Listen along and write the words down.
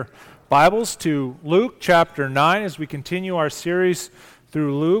Bibles to Luke chapter 9. As we continue our series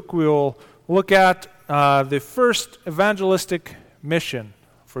through Luke, we'll look at the first evangelistic mission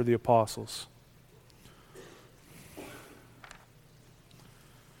for the apostles.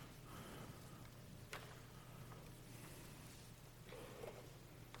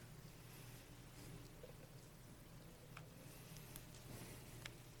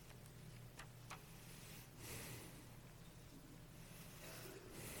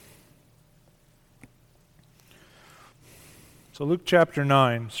 So Luke chapter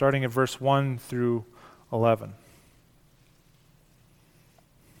 9, starting at verse 1 through 11.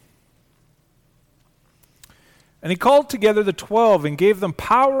 And he called together the 12 and gave them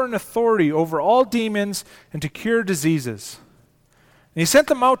power and authority over all demons and to cure diseases. And he sent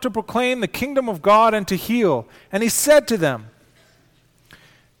them out to proclaim the kingdom of God and to heal. And he said to them,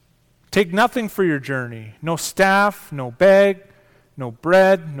 "Take nothing for your journey, no staff, no bag, no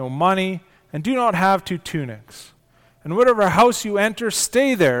bread, no money, and do not have 2 tunics. And whatever house you enter,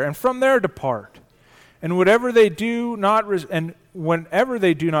 stay there, and from there depart. And whenever they do not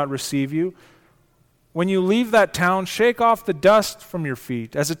receive you, when you leave that town, shake off the dust from your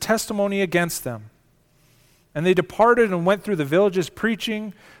feet as a testimony against them." And they departed and went through the villages,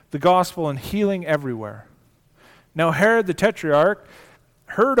 preaching the gospel and healing everywhere. Now Herod the Tetrarch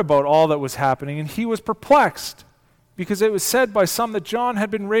heard about all that was happening, and he was perplexed, because it was said by some that John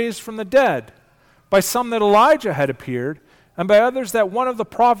had been raised from the dead, by some that Elijah had appeared, and by others that one of the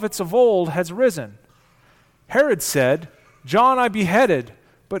prophets of old has risen. Herod said, "John I beheaded,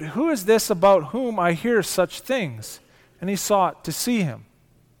 but who is this about whom I hear such things?" And he sought to see him.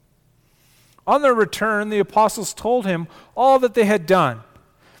 On their return, the apostles told him all that they had done.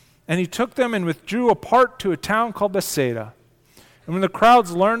 And he took them and withdrew apart to a town called Bethsaida. And when the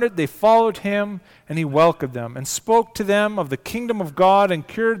crowds learned it, they followed him, and he welcomed them, and spoke to them of the kingdom of God, and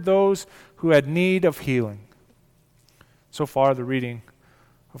cured those who had need of healing. So far, the reading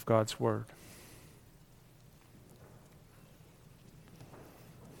of God's word.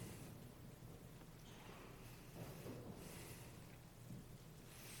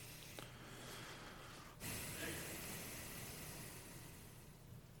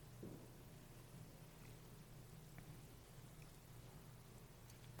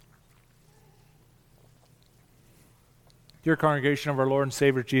 Dear congregation of our Lord and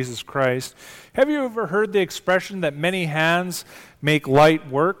Savior Jesus Christ, have you ever heard the expression that many hands make light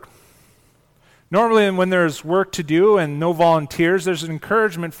work? Normally when there's work to do and no volunteers, there's an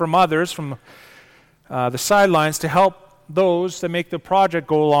encouragement from others, from the sidelines, to help those that make the project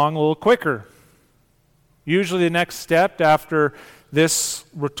go along a little quicker. Usually the next step after this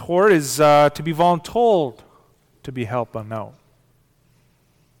retort is to be voluntold to be helped them out.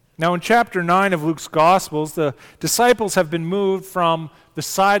 Now in chapter 9 of Luke's Gospels, the disciples have been moved from the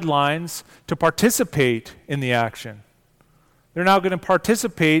sidelines to participate in the action. They're now going to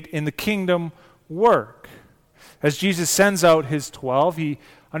participate in the kingdom work. As Jesus sends out his 12, he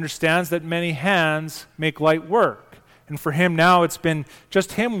understands that many hands make light work. And for him now, it's been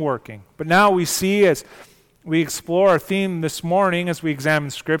just him working. But now we see, as we explore our theme this morning, as we examine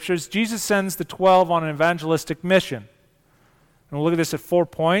scriptures, Jesus sends the 12 on an evangelistic mission. And we'll look at this at 4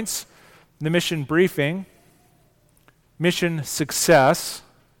 points: the mission briefing, mission success,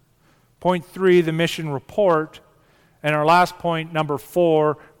 point 3, the mission report, and our last point, number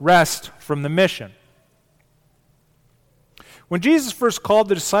 4, rest from the mission. When Jesus first called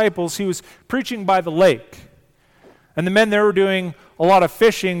the disciples, he was preaching by the lake. And the men there were doing a lot of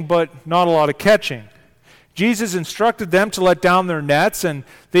fishing, but not a lot of catching. Jesus instructed them to let down their nets, and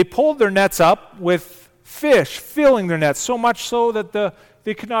they pulled their nets up with fish filling their nets, so much so that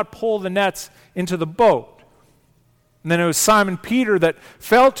they could not pull the nets into the boat. And then it was Simon Peter that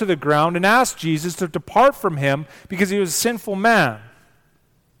fell to the ground and asked Jesus to depart from him because he was a sinful man.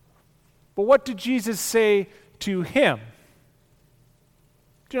 But what did Jesus say to him?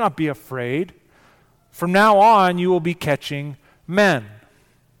 "Do not be afraid. From now on you will be catching men."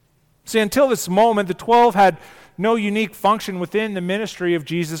 See, until this moment, the 12 had no unique function within the ministry of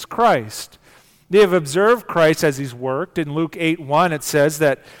Jesus Christ. They have observed Christ as he's worked. In Luke 8:1, it says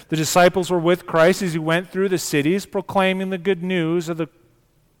that the disciples were with Christ as he went through the cities proclaiming the good news of the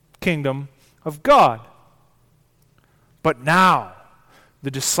kingdom of God. But now, the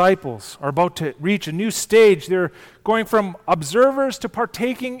disciples are about to reach a new stage. They're going from observers to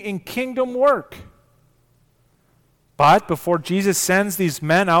partaking in kingdom work. But before Jesus sends these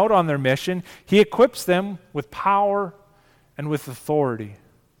men out on their mission, he equips them with power and with authority.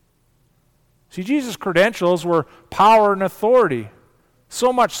 See, Jesus' credentials were power and authority,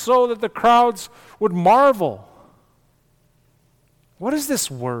 so much so that the crowds would marvel. What is this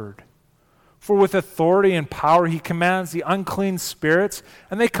word? For with authority and power he commands the unclean spirits,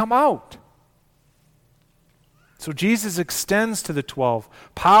 and they come out. So Jesus extends to the 12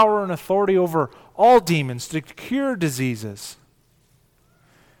 power and authority over all demons to cure diseases.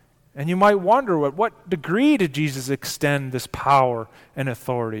 And you might wonder, at what degree did Jesus extend this power and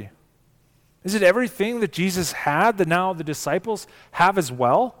authority? Is it everything that Jesus had that now the disciples have as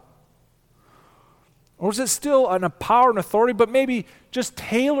well? Or is it still a power and authority, but maybe just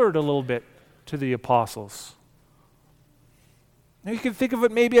tailored a little bit to the apostles? Now you can think of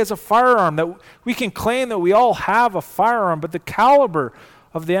it maybe as a firearm, that we can claim that we all have a firearm, but the caliber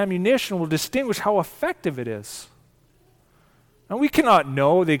of the ammunition will distinguish how effective it is. And we cannot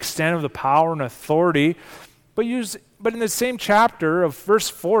know the extent of the power and authority, but in the same chapter of verse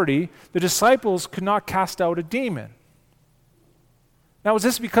 40, the disciples could not cast out a demon. Now, is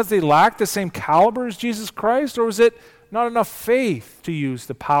this because they lacked the same caliber as Jesus Christ, or was it not enough faith to use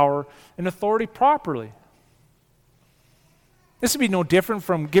the power and authority properly? This would be no different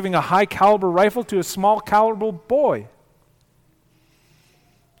from giving a high-caliber rifle to a small-caliber boy.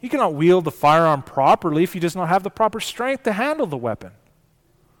 He cannot wield the firearm properly if he does not have the proper strength to handle the weapon.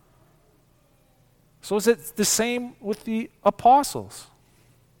 So is it the same with the apostles?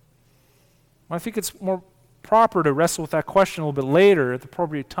 I think it's more proper to wrestle with that question a little bit later at the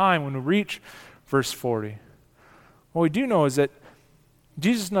appropriate time when we reach verse 40. What we do know is that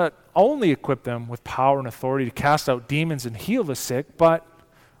Jesus not only equipped them with power and authority to cast out demons and heal the sick, but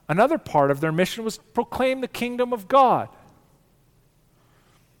another part of their mission was to proclaim the kingdom of God.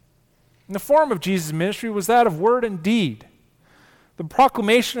 And the form of Jesus' ministry was that of word and deed. The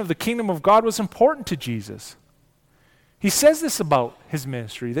proclamation of the kingdom of God was important to Jesus. He says this about his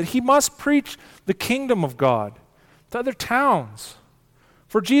ministry, that he must preach the kingdom of God to other towns.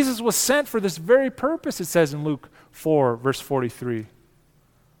 For Jesus was sent for this very purpose, it says in Luke 4, verse 43.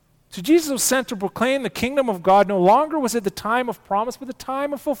 So Jesus was sent to proclaim the kingdom of God. No longer was it the time of promise, but the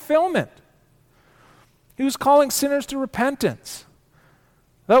time of fulfillment. He was calling sinners to repentance.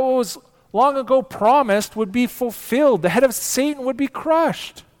 That what was long ago promised would be fulfilled. The head of Satan would be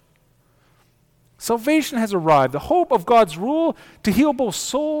crushed. Salvation has arrived, the hope of God's rule to heal both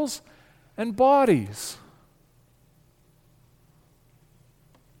souls and bodies.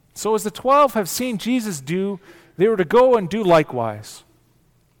 So as the 12 have seen Jesus do, they were to go and do likewise.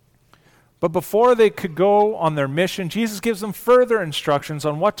 But before they could go on their mission, Jesus gives them further instructions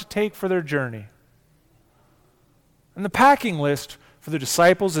on what to take for their journey. And the packing list for the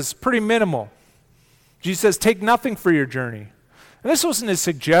disciples is pretty minimal. Jesus says, take nothing for your journey. And this wasn't a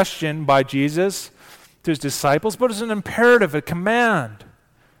suggestion by Jesus to his disciples, but it was an imperative, a command.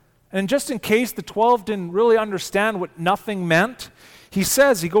 And just in case the 12 didn't really understand what nothing meant, he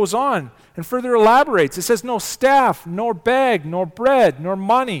goes on and further elaborates. It says, no staff, nor bag, nor bread, nor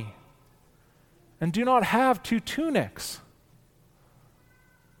money. And do not have 2 tunics.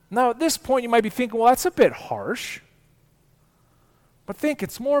 Now, at this point, you might be thinking, well, that's a bit harsh. But think,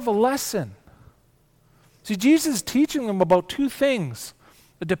 it's more of a lesson. See, Jesus is teaching them about 2 things,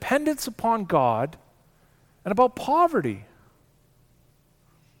 the dependence upon God and about poverty.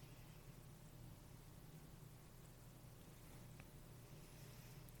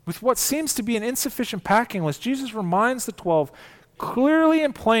 With what seems to be an insufficient packing list, Jesus reminds the 12 clearly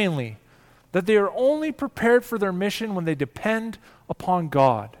and plainly that they are only prepared for their mission when they depend upon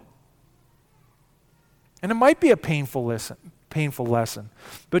God. And it might be a painful lesson,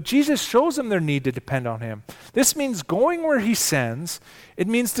 but Jesus shows them their need to depend on him. This means going where he sends. It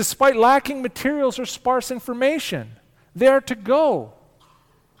means despite lacking materials or sparse information, they are to go.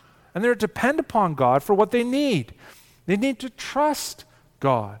 And they're to depend upon God for what they need. They need to trust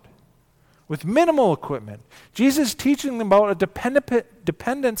God with minimal equipment. Jesus is teaching them about a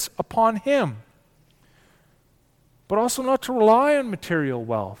dependence upon him, but also not to rely on material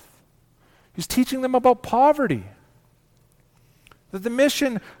wealth. He's teaching them about poverty. That the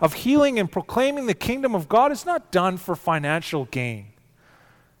mission of healing and proclaiming the kingdom of God is not done for financial gain.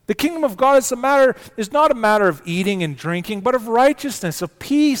 The kingdom of God is not a matter of eating and drinking, but of righteousness, of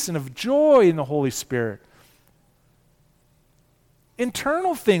peace, and of joy in the Holy Spirit.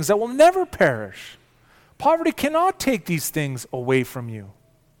 Internal things that will never perish. Poverty cannot take these things away from you.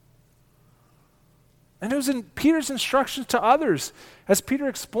 And it was in Peter's instructions to others, as Peter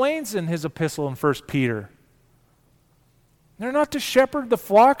explains in his epistle in 1 Peter. They're not to shepherd the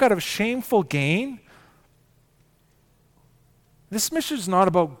flock out of shameful gain. This mission is not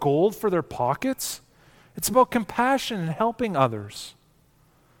about gold for their pockets. It's about compassion and helping others.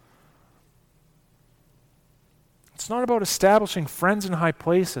 It's not about establishing friends in high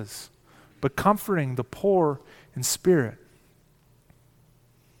places, but comforting the poor in spirit.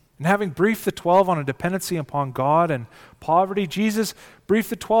 And having briefed the 12 on a dependency upon God and poverty, Jesus briefed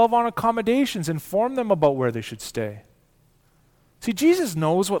the 12 on accommodations, informed them about where they should stay. See, Jesus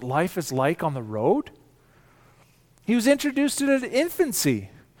knows what life is like on the road. He was introduced to it at infancy,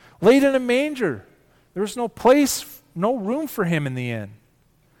 laid in a manger. There was no place, no room for him in the inn.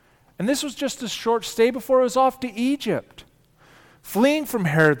 And this was just a short stay before he was off to Egypt, fleeing from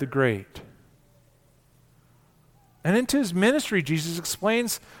Herod the Great. And into his ministry, Jesus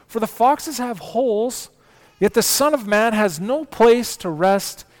explains, "For the foxes have holes, yet the Son of Man has no place to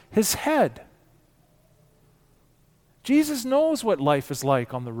rest his head." Jesus knows what life is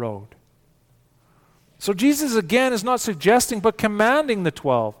like on the road. So Jesus again is not suggesting but commanding the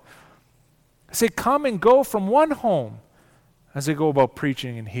 12. I say, come and go from one home as they go about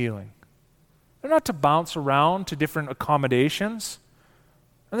preaching and healing. They're not to bounce around to different accommodations.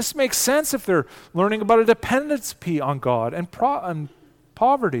 And this makes sense if they're learning about a dependency on God and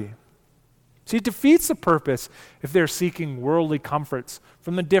poverty. See, it defeats the purpose if they're seeking worldly comforts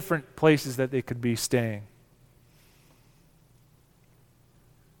from the different places that they could be staying.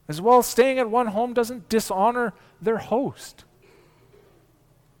 As well, staying at one home doesn't dishonor their host.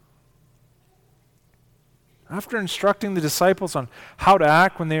 After instructing the disciples on how to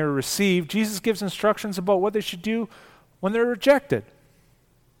act when they are received, Jesus gives instructions about what they should do when they're rejected.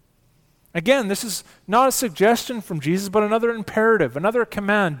 Again, this is not a suggestion from Jesus, but another imperative, another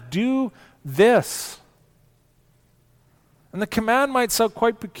command. Do this. And the command might sound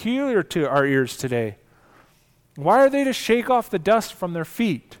quite peculiar to our ears today. Why are they to shake off the dust from their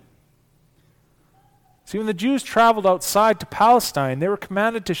feet? See, when the Jews traveled outside to Palestine, they were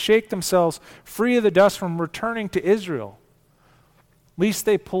commanded to shake themselves free of the dust from returning to Israel, lest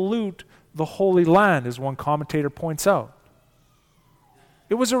they pollute the Holy Land, as one commentator points out.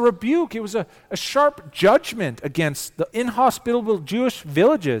 It was a rebuke. It was a sharp judgment against the inhospitable Jewish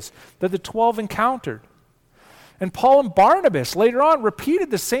villages that the 12 encountered. And Paul and Barnabas later on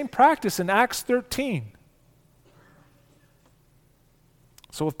repeated the same practice in Acts 13.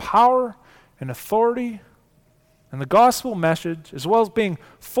 So with power and authority and the gospel message, as well as being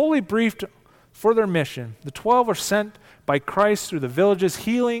fully briefed for their mission, the 12 are sent by Christ through the villages,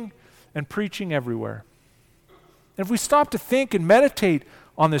 healing and preaching everywhere. And if we stop to think and meditate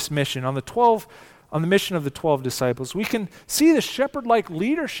on this mission, on the mission of the 12 disciples, we can see the shepherd-like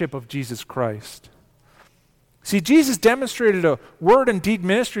leadership of Jesus Christ. See, Jesus demonstrated a word and deed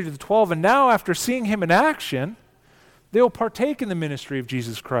ministry to the 12, and now after seeing him in action, they will partake in the ministry of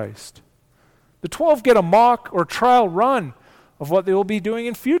Jesus Christ. The 12 get a mock or trial run of what they will be doing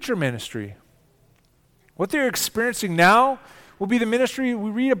in future ministry. What they're experiencing now will be the ministry we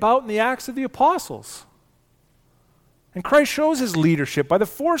read about in the Acts of the Apostles. And Christ shows his leadership by the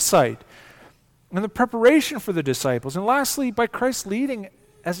foresight and the preparation for the disciples. And lastly, by Christ's leading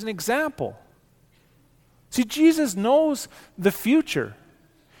as an example. See, Jesus knows the future.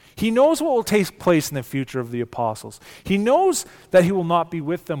 He knows what will take place in the future of the apostles. He knows that he will not be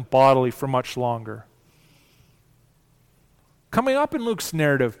with them bodily for much longer. Coming up in Luke's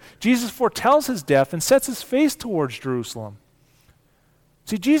narrative, Jesus foretells his death and sets his face towards Jerusalem.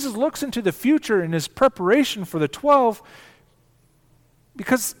 See, Jesus looks into the future in his preparation for the 12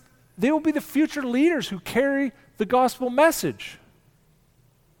 because they will be the future leaders who carry the gospel message.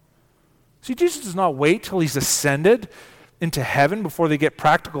 See, Jesus does not wait till he's ascended into heaven before they get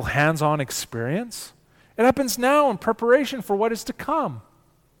practical hands-on experience. It happens now in preparation for what is to come.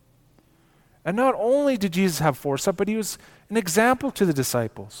 And not only did Jesus have foresight, but he was an example to the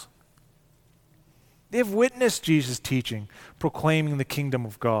disciples. They have witnessed Jesus' teaching, proclaiming the kingdom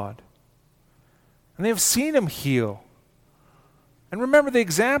of God. And they have seen him heal. And remember, the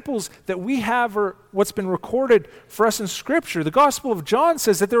examples that we have are what's been recorded for us in Scripture. The Gospel of John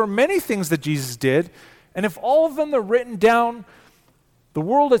says that there were many things that Jesus did, and if all of them are written down, the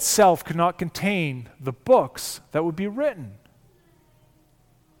world itself could not contain the books that would be written.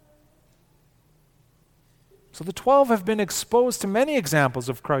 So the 12 have been exposed to many examples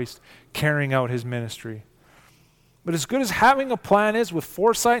of Christ carrying out his ministry. But as good as having a plan is, with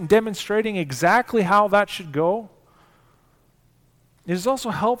foresight and demonstrating exactly how that should go, it is also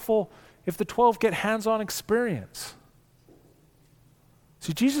helpful if the 12 get hands-on experience.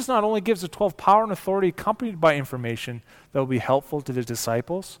 See, Jesus not only gives the 12 power and authority accompanied by information that will be helpful to the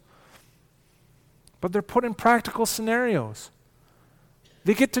disciples, but they're put in practical scenarios.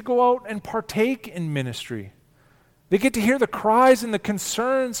 They get to go out and partake in ministry. They get to hear the cries and the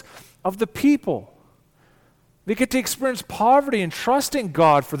concerns of the people. They get to experience poverty and trust in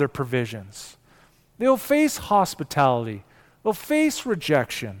God for their provisions. They'll face hospitality. They'll face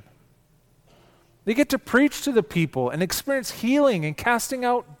rejection. They They get to preach to the people and experience healing and casting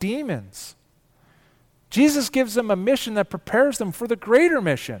out demons. Jesus gives them a mission that prepares them for the greater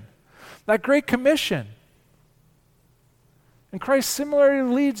mission, that Great Commission. And Christ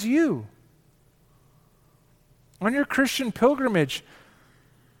similarly leads you. On your Christian pilgrimage,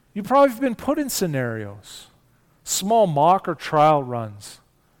 you've probably been put in scenarios, small mock or trial runs,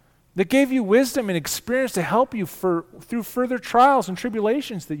 that gave you wisdom and experience to help you through further trials and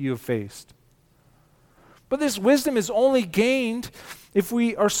tribulations that you have faced. But this wisdom is only gained if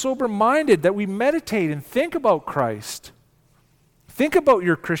we are sober-minded, that we meditate and think about Christ. Think about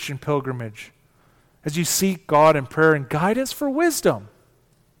your Christian pilgrimage as you seek God in prayer and guidance for wisdom.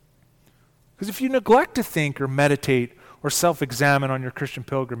 Because if you neglect to think or meditate or self-examine on your Christian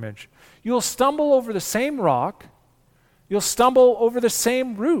pilgrimage, you'll stumble over the same rock, you'll stumble over the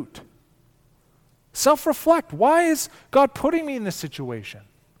same route. Self-reflect. Why is God putting me in this situation?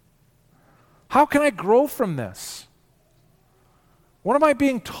 How can I grow from this? What am I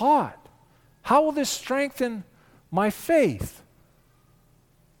being taught? How will this strengthen my faith?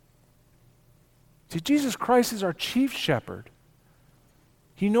 See, Jesus Christ is our chief shepherd.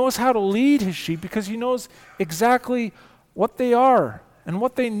 He knows how to lead his sheep because he knows exactly what they are and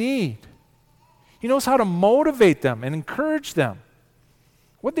what they need. He knows how to motivate them and encourage them,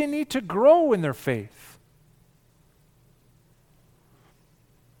 what they need to grow in their faith.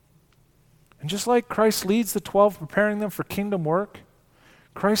 And just like Christ leads the 12, preparing them for kingdom work,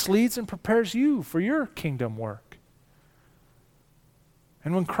 Christ leads and prepares you for your kingdom work.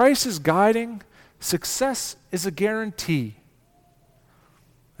 And when Christ is guiding, success is a guarantee.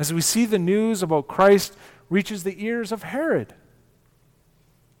 As we see the news about Christ reaches the ears of Herod,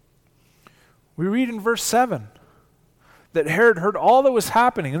 we read in verse 7 that Herod heard all that was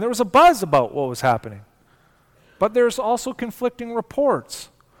happening, and there was a buzz about what was happening. But there's also conflicting reports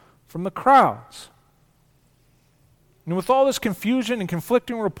from the crowds. And with all this confusion and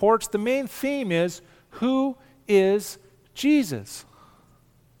conflicting reports, the main theme is, who is Jesus?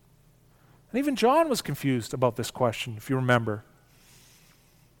 And even John was confused about this question, if you remember.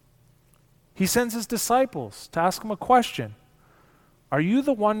 He sends his disciples to ask him a question. Are you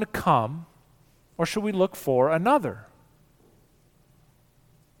the one to come, or should we look for another?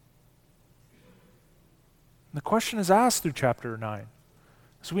 And the question is asked through chapter 9.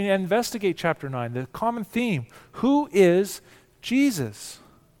 So we investigate chapter 9, the common theme. Who is Jesus?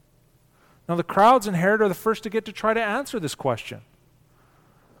 Now the crowds and Herod are the first to get to try to answer this question.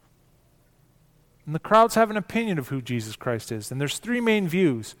 And the crowds have an opinion of who Jesus Christ is. And there's three main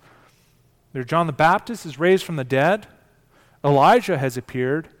views. There's John the Baptist is raised from the dead, Elijah has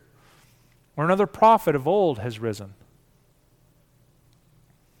appeared, or another prophet of old has risen.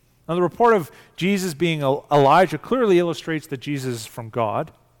 Now, the report of Jesus being Elijah clearly illustrates that Jesus is from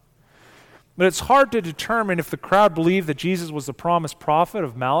God. But it's hard to determine if the crowd believed that Jesus was the promised prophet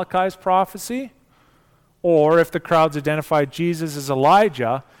of Malachi's prophecy, or if the crowds identified Jesus as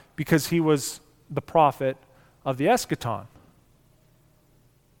Elijah because he was the prophet of the eschaton.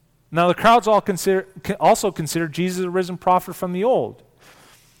 Now, the crowds also consider Jesus a risen prophet from the old.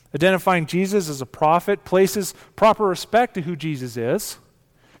 Identifying Jesus as a prophet places proper respect to who Jesus is.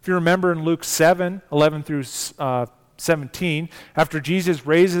 If you remember in Luke 7:11 through 17, after Jesus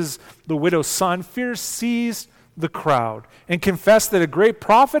raises the widow's son, fear seized the crowd and confessed that a great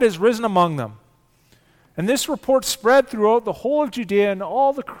prophet has risen among them. And this report spread throughout the whole of Judea and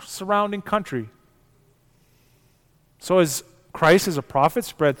all the surrounding country. So as Christ as a prophet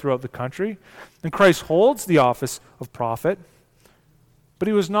spread throughout the country, and Christ holds the office of prophet, but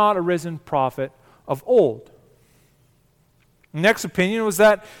he was not a risen prophet of old. The next opinion was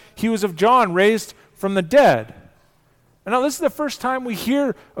that he was of John, raised from the dead. And now this is the first time we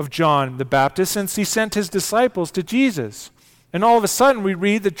hear of John the Baptist since he sent his disciples to Jesus. And all of a sudden we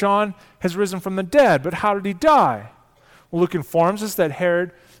read that John has risen from the dead. But how did he die? Well, Luke informs us that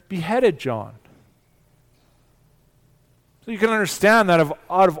Herod beheaded John. So you can understand that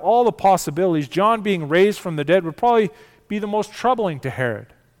out of all the possibilities, John being raised from the dead would probably be the most troubling to Herod.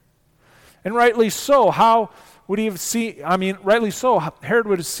 And rightly so. How would he have seen, rightly so, Herod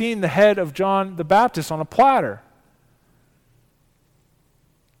would have seen the head of John the Baptist on a platter.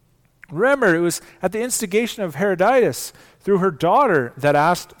 Remember, it was at the instigation of Herodias through her daughter that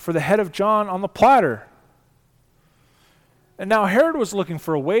asked for the head of John on the platter. And now Herod was looking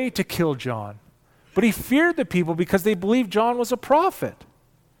for a way to kill John, but he feared the people because they believed John was a prophet.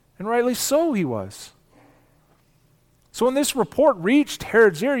 And rightly so he was. So when this report reached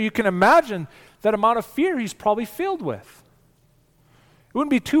Herod's ear, you can imagine that amount of fear he's probably filled with. It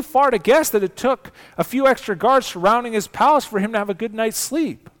wouldn't be too far to guess that it took a few extra guards surrounding his palace for him to have a good night's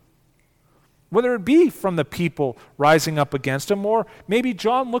sleep. whether it be from the people rising up against him or maybe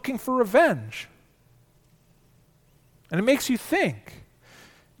John looking for revenge. And it makes you think,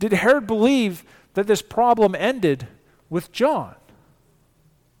 did Herod believe that this problem ended with John?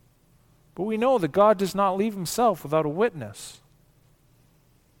 But we know that God does not leave himself without a witness.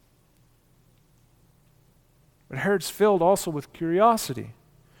 But Herod's filled also with curiosity.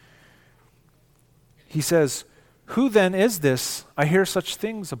 He says, "Who then is this I hear such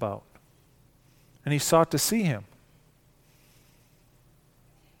things about?" And he sought to see him.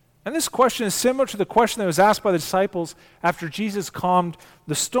 And this question is similar to the question that was asked by the disciples after Jesus calmed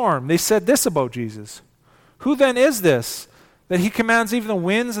the storm. They said this about Jesus: "Who then is this that he commands even the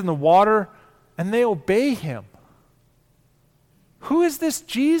winds and the water, and they obey him?" Who is this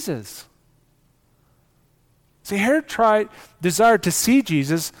Jesus? See, Herod desired to see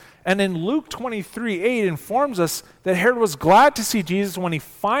Jesus, and in Luke 23:8 informs us that Herod was glad to see Jesus when he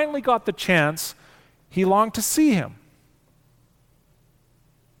finally got the chance. He longed to see him.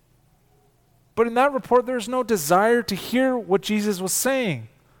 But in that report, there's no desire to hear what Jesus was saying,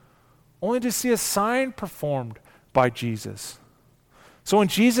 only to see a sign performed by Jesus. So when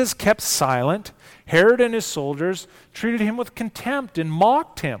Jesus kept silent, Herod and his soldiers treated him with contempt and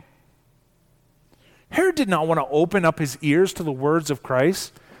mocked him. Herod did not want to open up his ears to the words of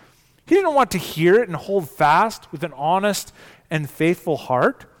Christ. He didn't want to hear it and hold fast with an honest and faithful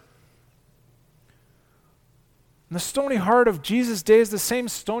heart. And the stony heart of Jesus' day is the same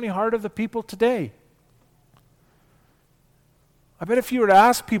stony heart of the people today. I bet if you were to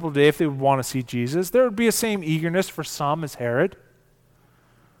ask people today if they would want to see Jesus, there would be the same eagerness for some as Herod.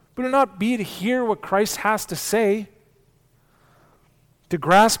 But it would not be to hear what Christ has to say, to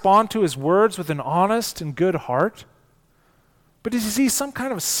grasp onto his words with an honest and good heart, but to see some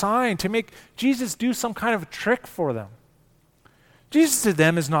kind of sign, to make Jesus do some kind of a trick for them. Jesus to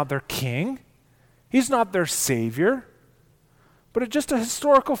them is not their king. He's not their savior, but just a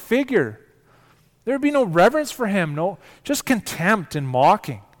historical figure. There would be no reverence for him, just contempt and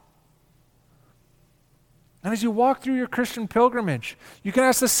mocking. And as you walk through your Christian pilgrimage, you can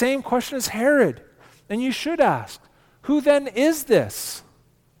ask the same question as Herod, and you should ask, who then is this?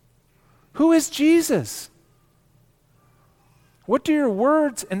 Who is Jesus? What do your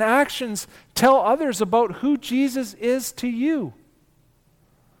words and actions tell others about who Jesus is to you?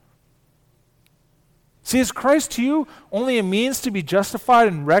 See, is Christ to you only a means to be justified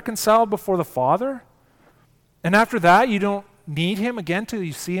and reconciled before the Father? And after that, you don't need him again till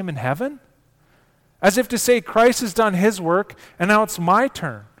you see him in heaven? As if to say, Christ has done his work, and now it's my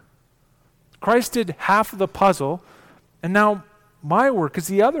turn. Christ did half of the puzzle, and now my work is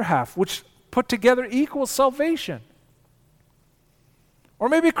the other half, which put together equals salvation. Or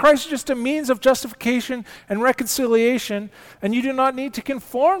maybe Christ is just a means of justification and reconciliation, and you do not need to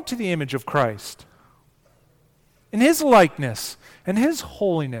conform to the image of Christ in his likeness and his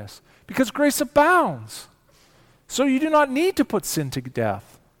holiness, because grace abounds. So you do not need to put sin to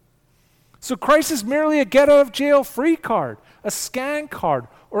death. So Christ is merely a get out of jail free card, a scan card,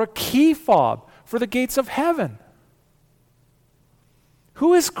 or a key fob for the gates of heaven.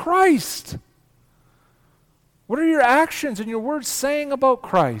 Who is Christ? What are your actions and your words saying about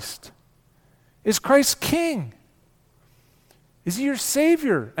Christ? Is Christ King? Is he your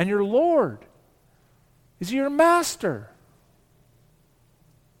Savior and your Lord? Is he your Master?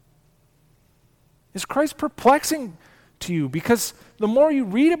 Is Christ perplexing to you? Because the more you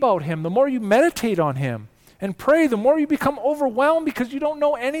read about him, the more you meditate on him and pray, the more you become overwhelmed because you don't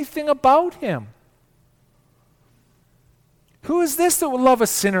know anything about him. Who is this that would love a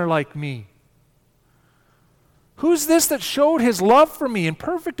sinner like me? Who's this that showed his love for me in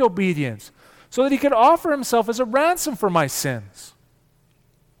perfect obedience so that he could offer himself as a ransom for my sins?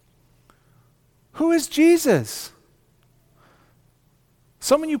 Who is Jesus?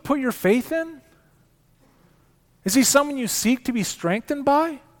 Someone you put your faith in? Is he someone you seek to be strengthened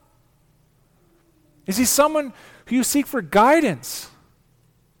by? Is he someone who you seek for guidance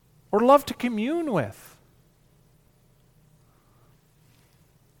or love to commune with?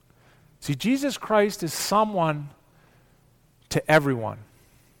 See, Jesus Christ is someone to everyone.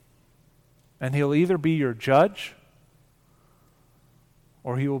 And he'll either be your judge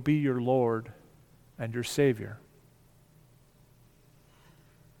or he will be your Lord and your Savior.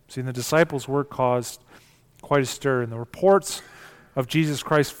 See, the disciples' work caused quite a stir, and the reports of Jesus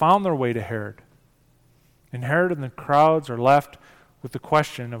Christ found their way to Herod. And Herod and the crowds are left with the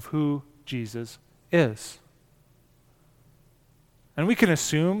question of who Jesus is. And we can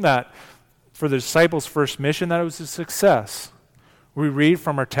assume that for the disciples' first mission, that it was a success. We read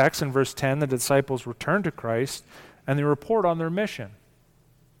from our text in verse 10, the disciples returned to Christ and they report on their mission.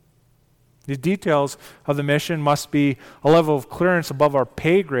 The details of the mission must be a level of clearance above our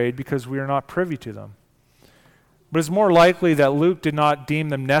pay grade because we are not privy to them. But it's more likely that Luke did not deem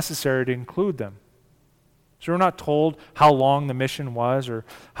them necessary to include them. So we're not told how long the mission was, or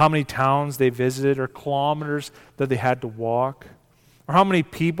how many towns they visited, or kilometers that they had to walk, or how many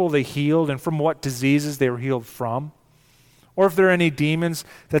people they healed and from what diseases they were healed from, or if there are any demons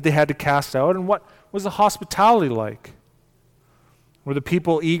that they had to cast out, and what was the hospitality like. Were the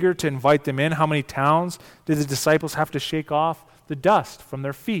people eager to invite them in? How many towns did the disciples have to shake off the dust from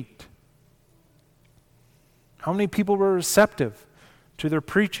their feet? How many people were receptive to their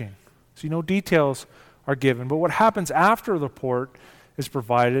preaching? So no details are given. But what happens after the report is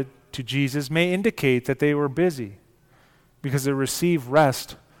provided to Jesus may indicate that they were busy because they received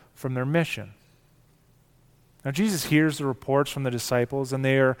rest from their mission. Now Jesus hears the reports from the disciples, and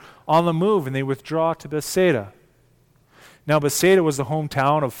they are on the move, and they withdraw to Bethsaida. Now Bethsaida was the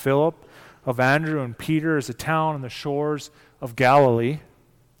hometown of Philip, of Andrew, and Peter, is a town on the shores of Galilee.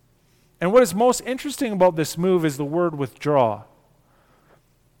 And what is most interesting about this move is the word withdraw.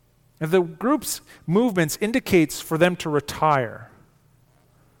 The group's movements indicates for them to retire.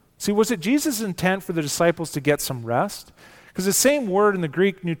 See, was it Jesus' intent for the disciples to get some rest? Because the same word in the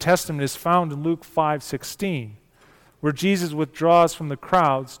Greek New Testament is found in Luke 5:16, where Jesus withdraws from the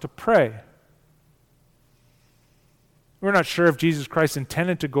crowds to pray. We're not sure if Jesus Christ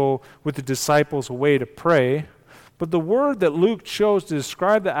intended to go with the disciples away to pray, but the word that Luke chose to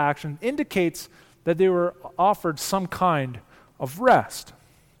describe the action indicates that they were offered some kind of rest.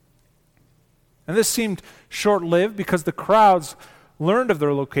 And this seemed short-lived because the crowds learned of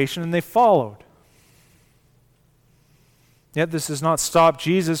their location and they followed. Yet this does not stop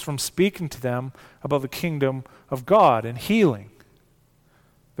Jesus from speaking to them about the kingdom of God and healing.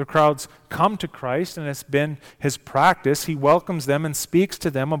 The crowds come to Christ, and it's been his practice. He welcomes them and speaks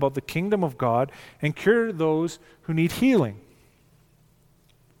to them about the kingdom of God and cure those who need healing.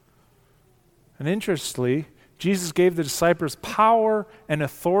 And interestingly, Jesus gave the disciples power and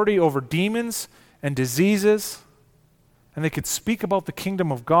authority over demons and diseases, and they could speak about the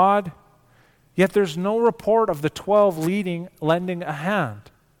kingdom of God, yet there's no report of the 12 lending a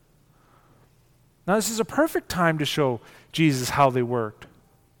hand. Now this is a perfect time to show Jesus how they worked,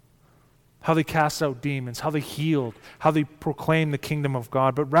 how they cast out demons, how they healed, how they proclaimed the kingdom of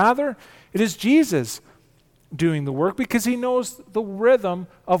God. But rather, it is Jesus doing the work because he knows the rhythm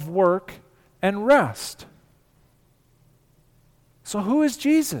of work and rest. So who is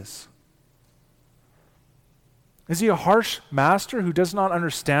Jesus? Is he a harsh master who does not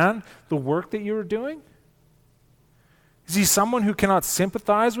understand the work that you are doing? Is he someone who cannot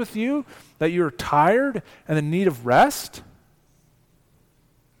sympathize with you, that you are tired and in need of rest?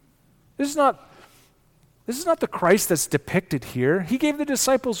 This is not the Christ that's depicted here. He gave the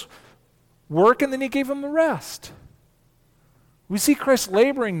disciples work and then he gave them the rest. We see Christ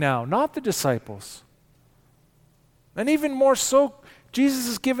laboring now, not the disciples. And even more so, Jesus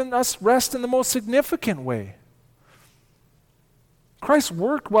has given us rest in the most significant way. Christ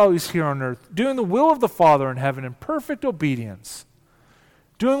worked while he's here on earth, doing the will of the Father in heaven in perfect obedience,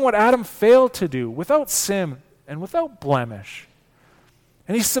 doing what Adam failed to do without sin and without blemish.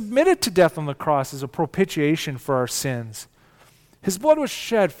 And he submitted to death on the cross as a propitiation for our sins. His blood was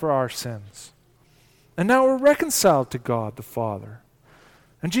shed for our sins. And now we're reconciled to God the Father.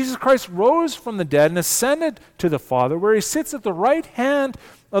 And Jesus Christ rose from the dead and ascended to the Father, where he sits at the right hand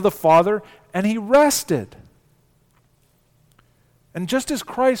of the Father, and he rested. And just as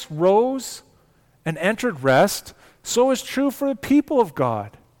Christ rose and entered rest, so is true for the people of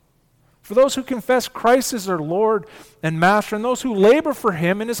God. For those who confess Christ as their Lord and Master, and those who labor for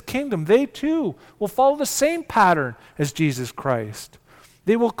him in his kingdom, they too will follow the same pattern as Jesus Christ.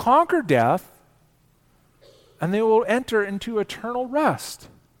 They will conquer death, and they will enter into eternal rest.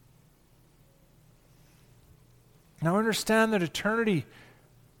 Now understand that eternity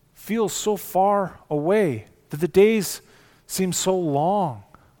feels so far away, that the days seem so long,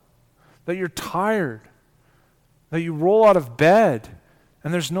 that you're tired, that you roll out of bed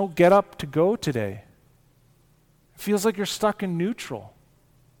and there's no get up to go today. It feels like you're stuck in neutral.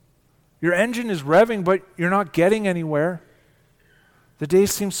 Your engine is revving, but you're not getting anywhere. The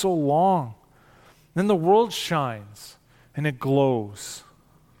days seem so long. Then the world shines and it glows.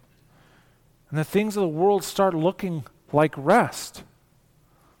 And the things of the world start looking like rest.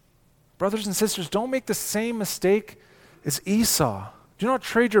 Brothers and sisters, don't make the same mistake as Esau. Do not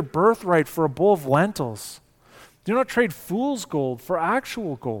trade your birthright for a bowl of lentils. Do not trade fool's gold for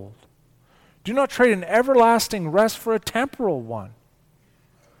actual gold. Do not trade an everlasting rest for a temporal one.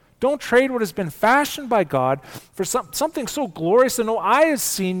 Don't trade what has been fashioned by God for something so glorious that no eye has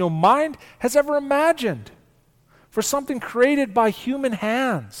seen, no mind has ever imagined, for something created by human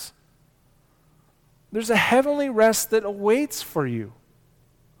hands. There's a heavenly rest that awaits for you.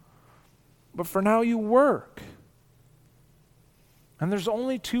 But for now you work. And there's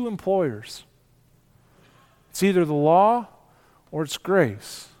only two employers. It's either the law or it's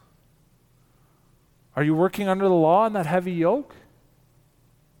grace. Are you working under the law in that heavy yoke?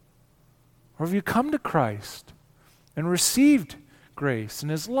 Or have you come to Christ and received grace in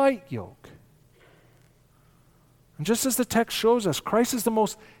his light yoke? And just as the text shows us, Christ is the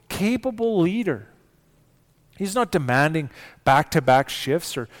most capable leader. He's not demanding back-to-back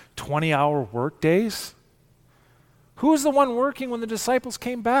shifts or 20-hour work days. Who was the one working when the disciples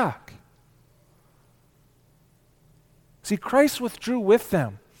came back? See, Christ withdrew with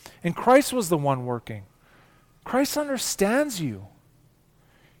them, and Christ was the one working. Christ understands you.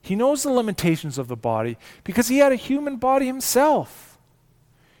 He knows the limitations of the body because he had a human body himself.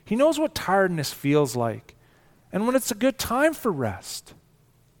 He knows what tiredness feels like and when it's a good time for rest.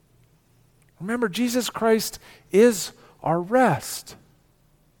 Remember, Jesus Christ is our rest.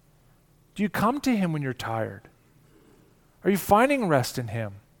 Do you come to him when you're tired? Are you finding rest in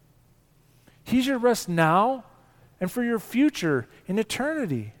him? He's your rest now and for your future in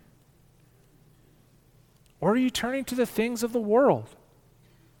eternity. Or are you turning to the things of the world?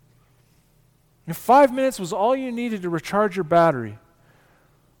 If 5 minutes was all you needed to recharge your battery,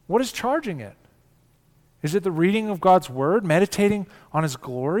 what is charging it? Is it the reading of God's word, meditating on his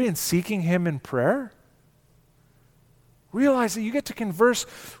glory and seeking him in prayer? Realize that you get to converse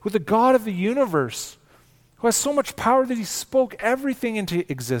with the God of the universe who has so much power that he spoke everything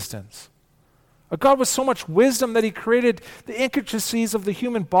into existence. A God with so much wisdom that he created the intricacies of the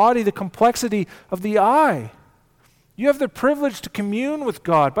human body, the complexity of the eye. You have the privilege to commune with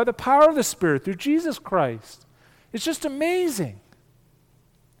God by the power of the Spirit through Jesus Christ. It's just amazing.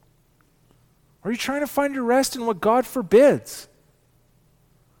 Are you trying to find your rest in what God forbids?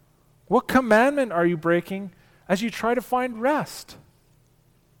 What commandment are you breaking as you try to find rest?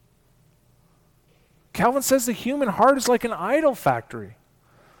 Calvin says the human heart is like an idol factory.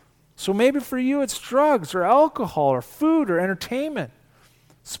 So maybe for you it's drugs or alcohol or food or entertainment,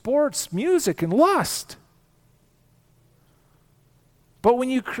 sports, music, and lust. But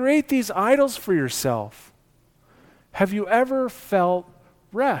when you create these idols for yourself, have you ever felt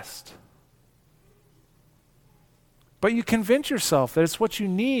rest? But you convince yourself that it's what you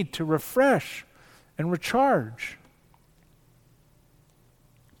need to refresh and recharge.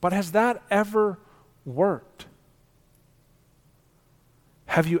 But has that ever worked?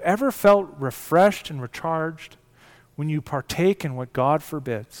 Have you ever felt refreshed and recharged when you partake in what God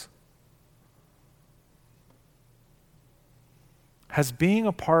forbids? Has being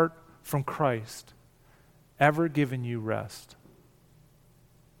apart from Christ ever given you rest?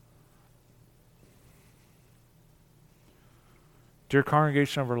 Dear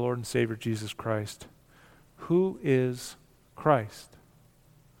congregation of our Lord and Savior Jesus Christ, who is Christ?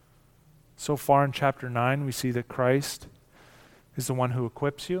 So far in chapter 9, we see that Christ is the one who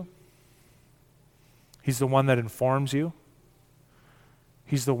equips you. He's the one that informs you.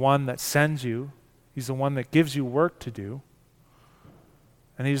 He's the one that sends you. He's the one that gives you work to do.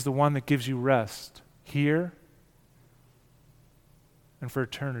 And he's the one that gives you rest here and for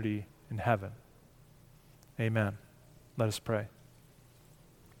eternity in heaven. Amen. Let us pray.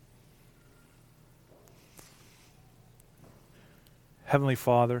 Heavenly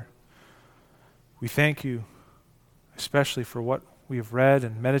Father, we thank you especially for what we have read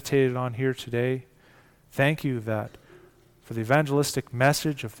and meditated on here today. Thank you that for the evangelistic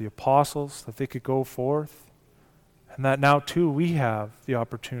message of the apostles, that they could go forth, and that now too we have the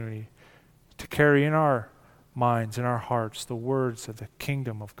opportunity to carry in our minds, in our hearts, the words of the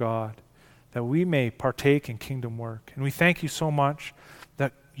kingdom of God, that we may partake in kingdom work. And we thank you so much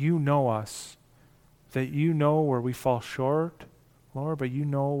that you know us, that you know where we fall short, Lord, but you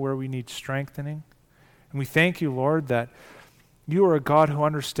know where we need strengthening. And we thank you, Lord, that you are a God who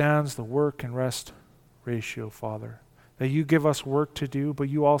understands the work and rest ratio, Father. That you give us work to do, but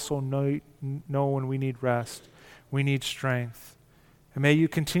you also know when we need rest, we need strength. And may you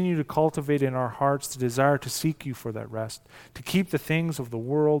continue to cultivate in our hearts the desire to seek you for that rest, to keep the things of the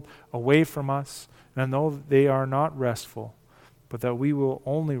world away from us, and know they are not restful, but that we will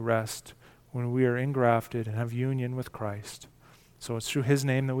only rest when we are engrafted and have union with Christ. So it's through his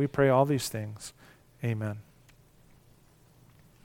name that we pray all these things. Amen.